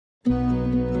I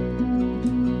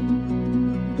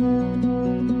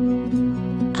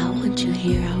want you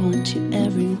here, I want you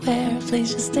everywhere.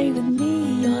 Please just stay with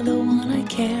me, you're the one I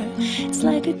care. It's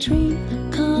like a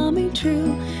dream coming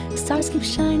true. Stars keep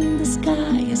shining, the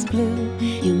sky is blue.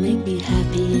 You make me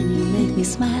happy and you make me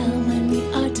smile when we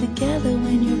are together,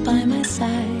 when you're by my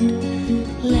side.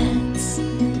 Let's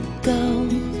go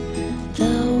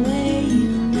the way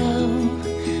you know.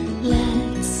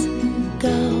 Let's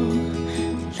go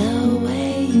the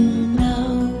way you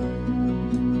know.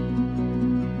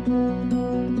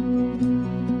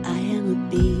 I am a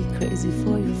bee, crazy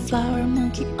for your flower,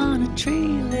 monkey on a tree,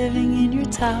 living in your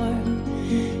tower.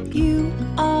 You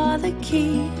are the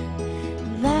key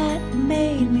that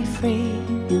made me free.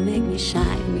 You make me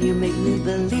shine, you make me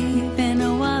believe in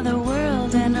no other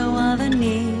world and no other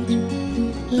need.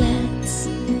 Let's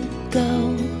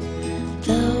go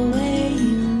the way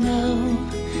you know.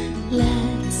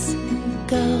 Let's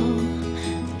go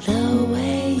the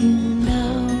way you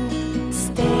know.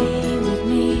 Stay with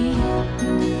me,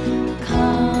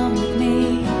 come with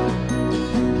me.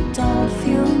 Don't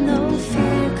feel no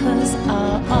fear, 'cause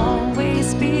I'll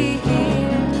always be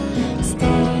here.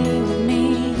 Stay with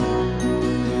me,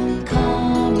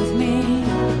 come with me.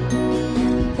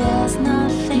 There's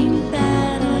nothing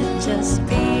better, just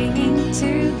being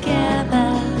together.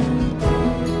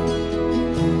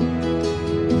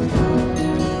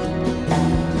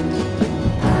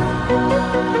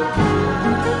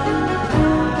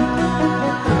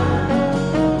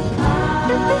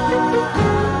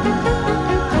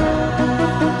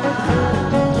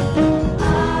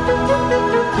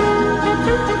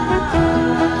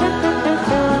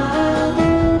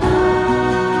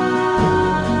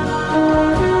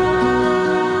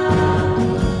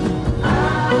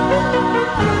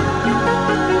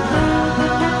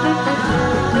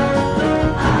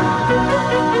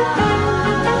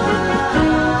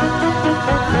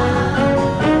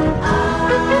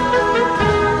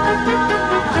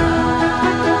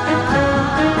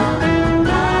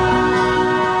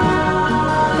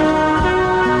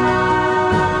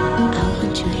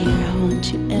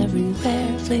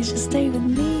 Please just stay with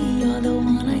me, you're the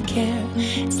one I care.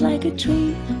 It's like a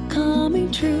dream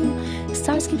coming true.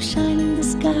 Stars keep shining, the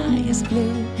sky is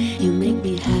blue. You make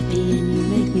me happy and you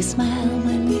make me smile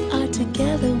when we are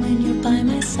together, when you're by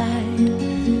my side.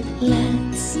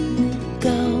 Let's